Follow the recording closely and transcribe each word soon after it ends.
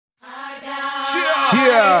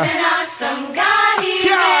Yeah. An awesome God he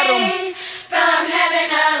reigns from heaven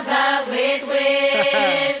above with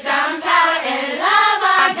wisdom, power, and love.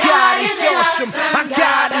 Our God is an awesome God. Our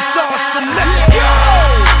God is awesome. Let's go.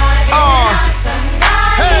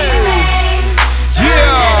 Hey.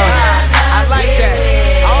 Yeah. I like that.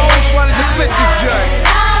 I always wanted to flip this joint.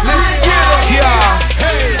 Let's get it. Yeah.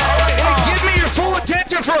 Hey. Give me your full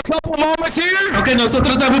attention for a couple moments here. Ok,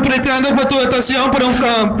 nosotros estamos prestando por tu atención por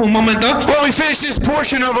un momento. When we finish this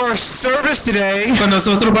portion of our service today, Cuando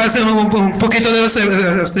nosotros vamos a hacer un poquito de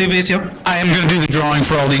servicio, I am going to do the drawing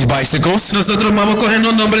for all these bicycles. nosotros vamos a coger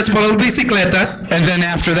los nombres por bicicletas. And then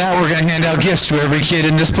after that, we're going to hand out gifts to every kid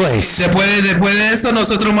in this place. Después de eso,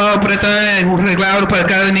 nosotros vamos a prestar un regalo para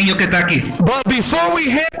cada niño que está aquí. But before we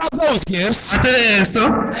hand out those gifts, Antes de eso,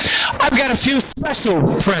 I've got a few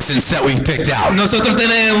special presents that we've picked out. nosotros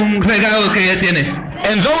tenemos un regalo que ella tiene.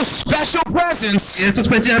 And those special presents Y esos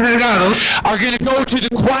especiales regalos are going to go to the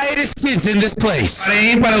quietest kids in this place. para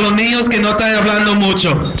ir para los niños que no están hablando mucho.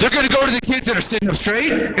 They're going to go to the kids that are sitting up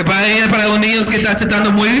straight. Que para ir para los niños que están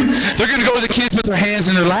sentando muy. They're going to go to the kids with their hands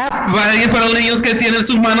in their lap. Va a ir para los niños que tienen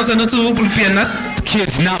sus manos en sus piernas.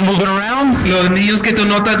 Kids not moving around Los niños que tú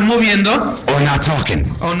no estás moviendo or not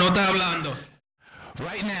talking. o no estás hablando.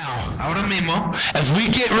 Right now, Ahora mismo, as we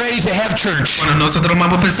get ready to have church, cuando nosotros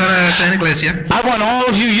vamos a empezar a hacer en la iglesia, I want all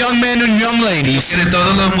of you young men and young ladies, que de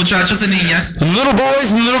todos los muchachos y niñas, little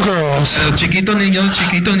boys and little girls, los chiquitos niños,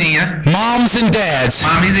 chiquitos niñas, moms and dads,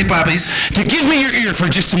 mamis y papis, to give me your ear for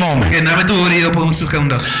just a moment. que dame tu oído por un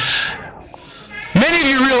segundo. Many of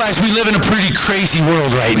you realize we live in a pretty crazy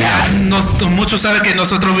world right now. Muchos saben que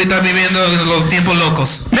nosotros estamos viviendo en los tiempos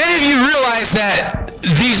locos. Many of you realize that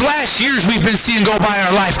these last years we've been seeing go by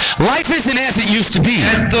our life isn't as it used to be.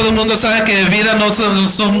 Todo el mundo sabe que vida no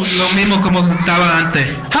son lo mismo como estaba antes.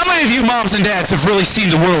 How many of you moms and dads have really seen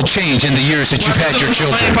the world change in the years that you've had your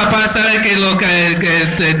children? Papá sabe que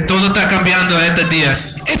todo está cambiando estos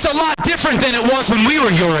días. It's a lot different than it was when we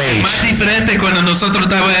were your age. Más diferente cuando nosotros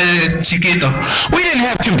estábamos chiquitos. We didn't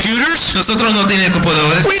have computers. Nosotros no teníamos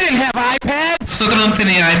computadores. We didn't have iPads. Nosotros no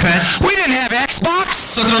teníamos iPad. We didn't have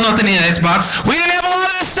Xbox. Nosotros no teníamos Xbox. We didn't have a lot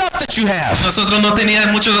of the stuff that you have. Nosotros no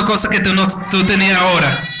teníamos muchas de las cosas que tú tenías ahora.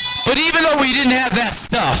 But even though we didn't have that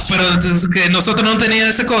stuff, Pero que nosotros no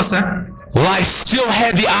teníamos esa cosa. life still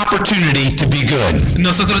had the opportunity to be good.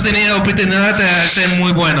 Nosotros teníamos la oportunidad de ser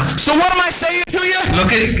muy bueno. So what am I saying to you? Lo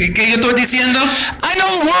que yo estoy diciendo, I know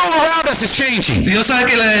the world around us is changing. Dios sabe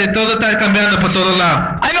que todo está cambiando por todos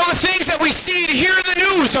lados. I know the things that we see and hear in the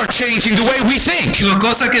news are changing the way we think. Las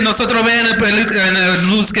cosas que nosotros vemos en la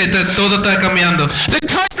luz que todo está cambiando. The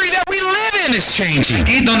country that we live in is changing.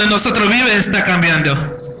 Aquí donde nosotros vivimos está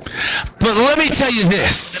cambiando. But let me tell you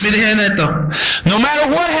this. Me dijeron esto. No matter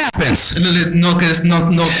what happens,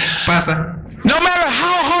 No pasa. no matter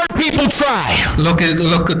how hard people try, Lo que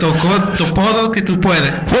todo que tú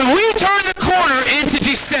puedes. when we turn the corner into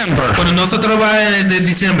December, Cuando nosotros vamos de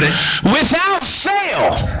diciembre without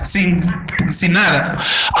fail, sin nada,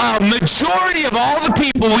 a majority of all the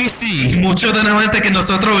people we see muchos de la gente que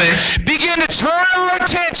nosotros ve begin to turn our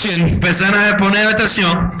attention, empiezan a poner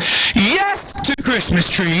atención. yes, to Christmas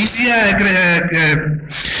trees, Sí,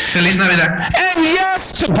 feliz Navidad. and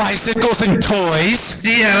yes, to bicycles and toys.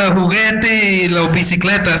 Sí, a los juguetes y las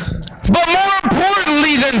bicicletas. But more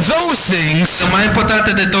importantly than those things, Lo más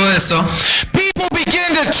importante de todo eso, people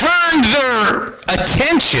begin to turn their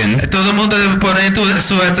attention, todo el mundo pone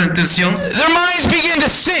su atención. their minds begin to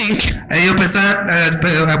think Ellos empiezan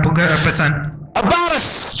about a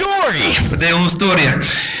story. de una historia.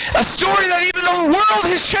 A story that even though the world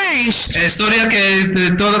has changed, Historia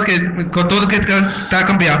con todo que está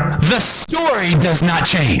cambiado. the story does not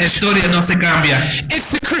change. Historia no se cambia.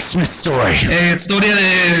 It's the Christmas story. Historia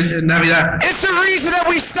de Navidad. It's the reason that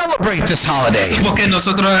we celebrate this holiday. Porque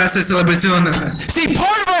nosotros hacemos celebración. See,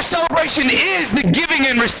 part of our celebration is the giving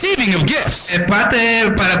and receiving of gifts. Es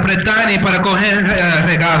parte para prestar y para coger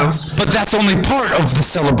regalos. But that's only part of the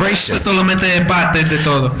Eso celebration. solamente es parte de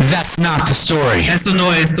todo. That's not the story. Eso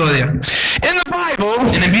no es historia. In the Bible,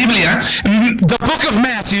 En la Biblia, the book of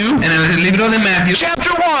Matthew, en el libro de Matthew,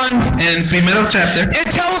 chapter 1, en el primer chapter, it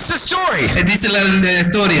tells the story dice la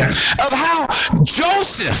historia of how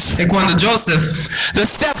Joseph, de cuando Joseph, the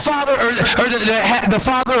stepfather or the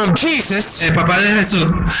father of Jesus, el papá de Jesús,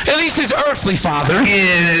 at least his earthly father,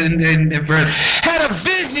 had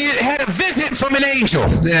had a visit from an angel.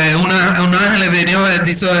 un ángel le vino,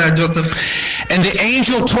 dice a Joseph, And the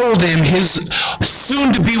angel told him his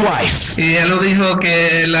soon-to-be wife, Y él lo dijo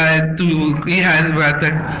que tu hija,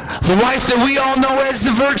 the wife that we all know as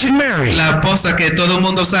the Virgin Mary, la esposa que todo el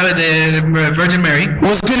mundo sabe de Virgin Mary,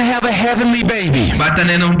 was going to have a heavenly baby. va a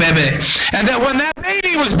tener un bebé. And that when that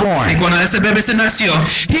baby was Y born, cuando ese bebé se nació,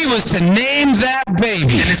 he was to name that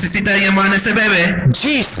baby necesita llamar a ese bebé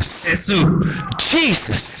Jesus. Jesús.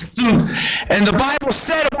 Jesus. Jesús. And the Bible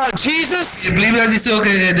said about Jesus La Biblia dice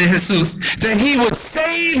que de Jesús, that he would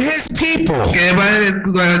save his people que va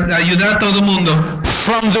a ayudar a todo el mundo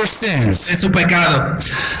from their sins. en su pecado.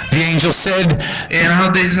 The angel said Y el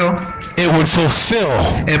ángel dijo, it would fulfill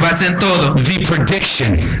va a hacer todo the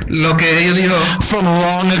prediction lo que ellos dijo from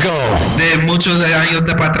long ago de muchos años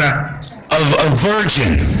de para atrás, of a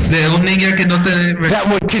virgin de un niña que no te, that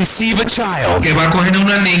would conceive a child que va a coger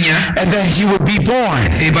una niña and that he would be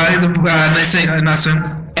born, y va a nacer,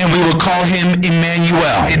 and we would call him y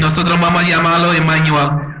Emmanuel, nosotros vamos a llamarlo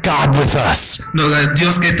Emmanuel, God with us.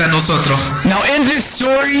 Dios que está en nosotros. Now in this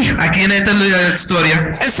story, Aquí en esta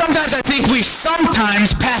historia, and sometimes I think we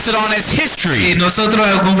sometimes pass it on as history, y nosotros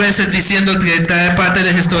algunas veces diciendo que está parte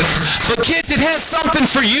de la historia, but kids, it has something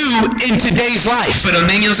for you in today's life. pero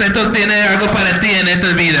niños, esto tiene algo para ti en esta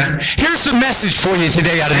vida. Here's the message for you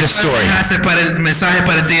today out of this story. Hace el mensaje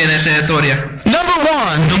para ti en esta historia. Number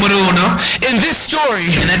one, Número uno, in this story,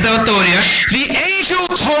 en esta historia, the angel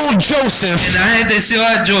told Joseph, el ángel deseó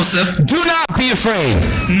a Joseph, do not be afraid.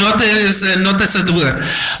 no te saluda.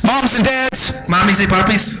 Moms and dads, Mamis y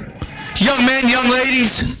papis, young men, young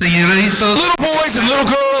ladies, señoritos, little boys and little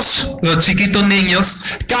girls, los chiquitos niños,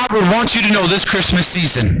 God would want you to know this Christmas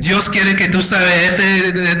season Dios quiere que tú sabes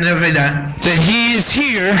esta Navidad, that He is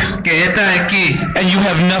here que está aquí. and you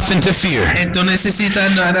have nothing to fear. Entonces necesita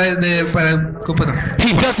nada para culpar.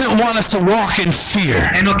 He doesn't want us to walk in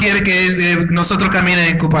fear. Él no quiere que nosotros caminen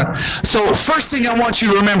en culpar. So first thing I want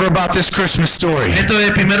you to remember about this Christmas story, Esto es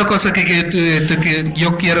la primera cosa que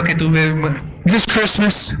yo quiero que tú veas this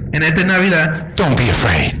Christmas, en esta Navidad. don't be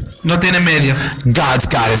afraid. No tiene medio. God's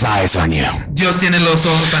got His eyes on you. Dios tiene los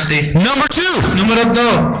ojos a ti. Number two, Número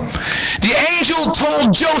 2. the angel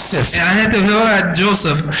told Joseph, El ángel dijo a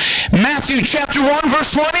Joseph Matthew chapter 1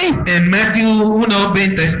 verse 20, en Matthew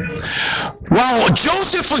 1:20. while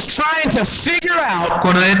Joseph was trying to figure out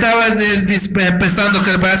Cuando él estaba pensando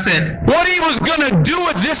que va a hacer, what he was going to do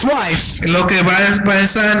with this wife, lo que va a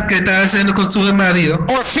pensar que está haciendo con su marido,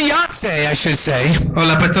 or fiance I should say, o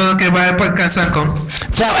la persona que va a casar con,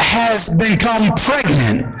 that has become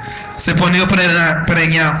pregnant se ponió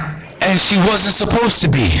preñado and she wasn't supposed to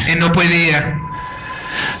be. y no podía.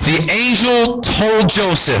 The angel told El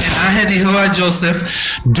Joseph, ángel dijo a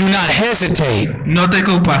Joseph, do not hesitate, no te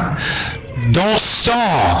culpa, don't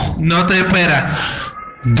stall, no te espera,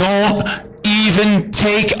 don't even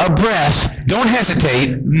take a breath, don't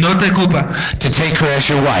hesitate no te culpa, to take her as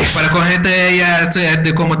your wife. para cogerte ella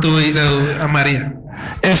de como tú amarías.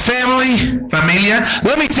 And family, Familia,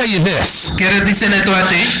 let me tell you this, ¿qué le dicen esto a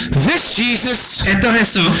ti? this Jesus, Esto es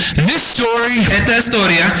Jesús, this story esta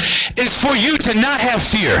historia is for you to not have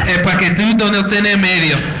fear. es para que tú no tengas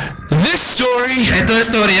medio. This story Esta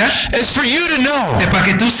historia is for you to know es para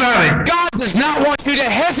que tú sabes. God does not want you to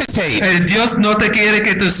hesitate Dios no te quiere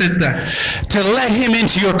que tú sientas, to let Him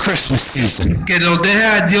into your Christmas season. que lo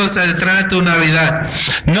dejes a Dios detrás de tu Navidad.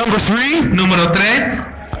 Number three, Número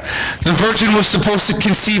 3, the virgin was supposed to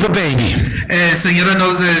conceive a baby. el Señor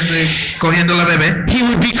nos cogiendo la bebé. He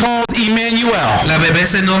would be called Emmanuel, La bebé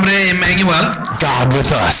se nombra Emmanuel, God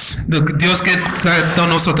with us. Dios que está con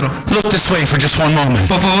nosotros. Look this way for just one moment.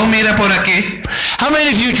 Por favor, mira por aquí. How many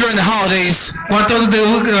of you during the holidays ¿Cuántos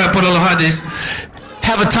de por los hades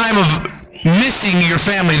have a time of missing your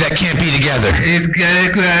family that can't be together?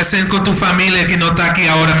 hacen con tu familia que no está aquí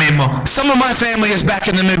ahora mismo? Some of my family is back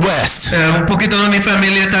in the Midwest. Un poquito de mi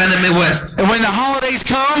familia está en el Midwest. And when the holidays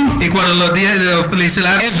come Y cuando los días de los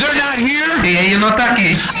felicidades and they're not here, y ellos no están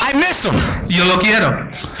aquí, I miss them. yo lo quiero.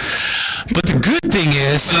 But the good thing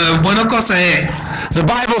is, La buena cosa es, the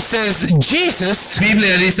Bible says Jesus la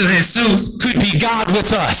Biblia dice Jesús could be God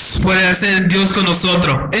with us. puede hacer Dios con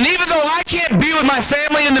nosotros. And even though I can't be with my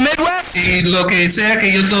family in the Midwest, Y lo que sea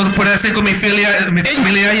que yo no pueda hacer con mi familia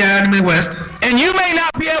allá en el Midwest, and you may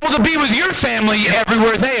not be able to be with your family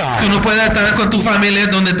everywhere they tú are, no puedes estar con tu familia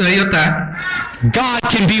donde ellos están. God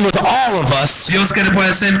can be with all of us Dios que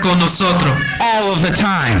puede ser con nosotros, all of the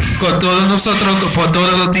time. con todos nosotros por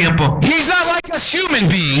todo el tiempo. He's not like us human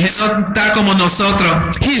beings. No está como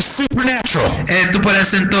nosotros. He is supernatural. Tú puedes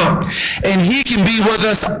ser todo. And he can be with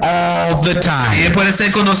us all the Y time. Él puede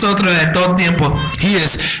ser con nosotros en todo tiempo. He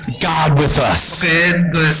is God with us. Que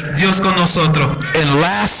es Dios con nosotros. And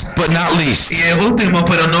last but not least, Y el último,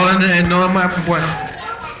 pero no más bueno.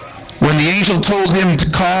 when the angel told him to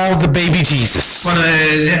call the baby Jesus, Cuando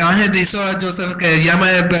el ángel dijo a Joseph que llama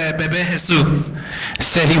al bebé Jesús,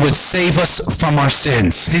 said he would save us from our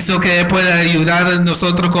sins. dijo que Él puede ayudar a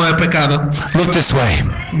nosotros con el pecado. Look this way.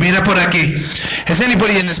 Mira por aquí. Has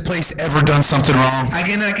anybody in this place ever done something wrong?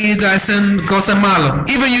 Alguien aquí hacen cosas malas.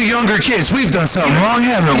 Even you younger kids, we've done something wrong,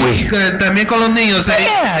 haven't we? También con los niños.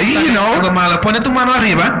 Yeah, you know. Algo malo. Pone tu mano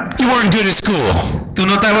arriba. You weren't good at school. Tú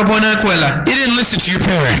no estabas bueno en la escuela. You didn't listen to your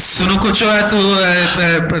parents. Tú no escuchó a tu...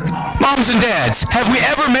 Moms and dads, have we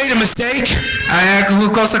ever made a mistake? hay algunas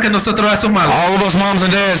cosas que nosotros hacemos mal. All of us moms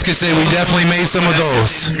and dads can say we definitely made some of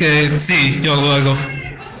those. Que sí, yo lo hago.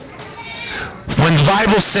 When the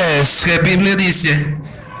Bible says Que la Biblia dice,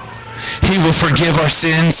 he will forgive our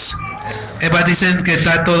sins, Él va a decir que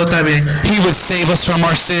todo está bien. he would save us from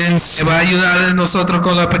our sins, Él va a ayudar a nosotros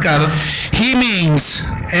con los pecados. he means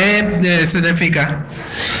Significa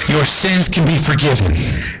your sins can be forgiven.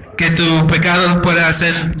 que tu pecado puede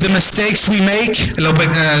hacer The mistakes we make, las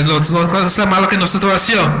cosas malas que nosotros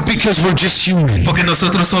hacemos. because we're just human. Porque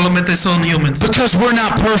nosotros solamente somos humans. Because we're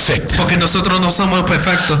not perfect. Porque nosotros no somos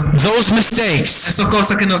perfectos. Those mistakes Esas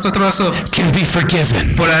cosas que nosotros hacemos can be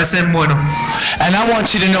forgiven. pueden ser bueno. And I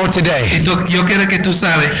want you to know today, Y yo quiero que tú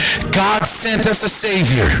sabes, God sent us a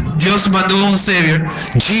Savior, Dios mandó un Savior,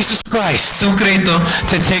 Jesus Christ, un Cristo,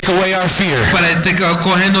 to take away our fear, para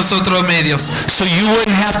coger nosotros medios. so you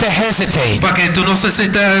wouldn't have to hesitate Para que tú no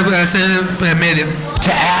necesitas hacer medio.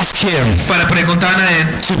 to ask Him Para preguntar a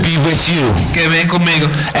Él to be with you que ven conmigo.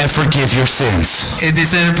 and forgive your sins. Y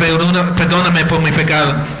dice, perdóname por mi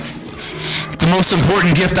pecado. The most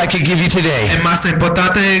important gift I could give you today, El más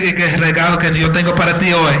importante que el regalo que yo tengo para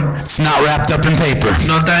ti hoy it's not wrapped up in paper,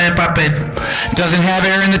 no está en papel. doesn't have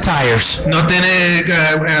air in the tires. No tiene...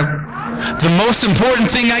 The most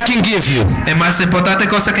important thing I can give you el más importante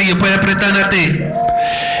cosa que yo puedo prestar a ti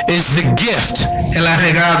is the gift el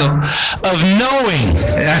regalo. of knowing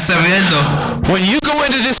Sabiendo when you go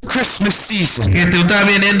into this Christmas season que tú estás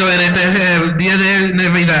viniendo en este día de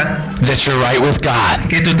Navidad. that you're right with God,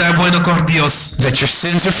 Que tú estás bueno con Dios. that your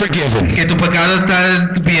sins are forgiven, Que tu pecado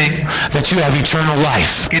está bien. that you have eternal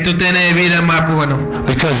life, Que tú tienes vida más bueno.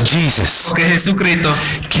 because Jesus Porque Jesucristo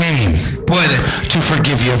came puede. to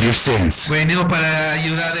forgive you of your sins. Venido para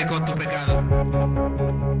ayudarte con tu pecado.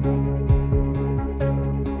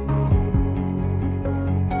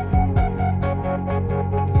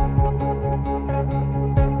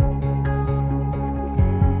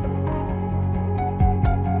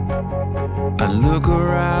 I look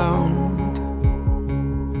around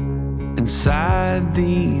inside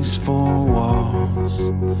these four walls,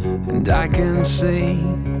 and I can see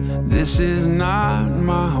this is not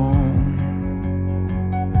my home.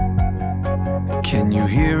 Can you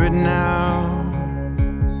hear it now?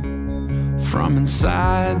 From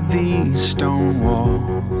inside these stone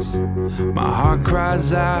walls, my heart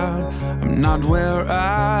cries out, I'm not where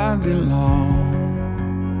I belong.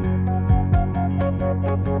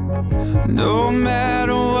 No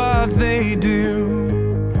matter what they do,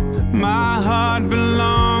 my heart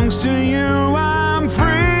belongs to you. I'm free.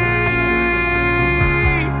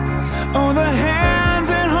 Oh, the hands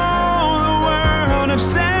that hold the world have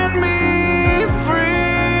set me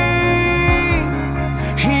free.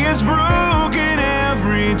 He has broken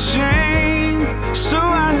every chain, so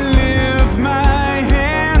I lift my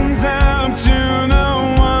hands up to the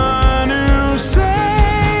one who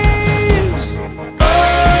saves.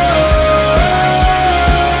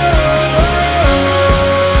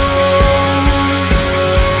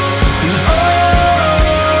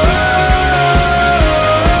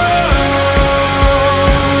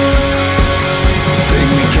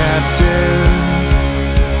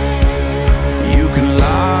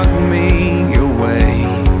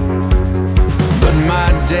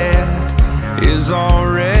 Is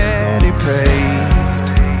already paid.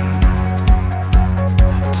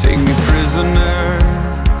 Take me prisoner,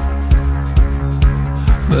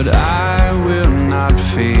 but I will not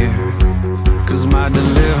fear, 'cause my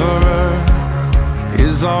deliverer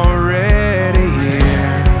is already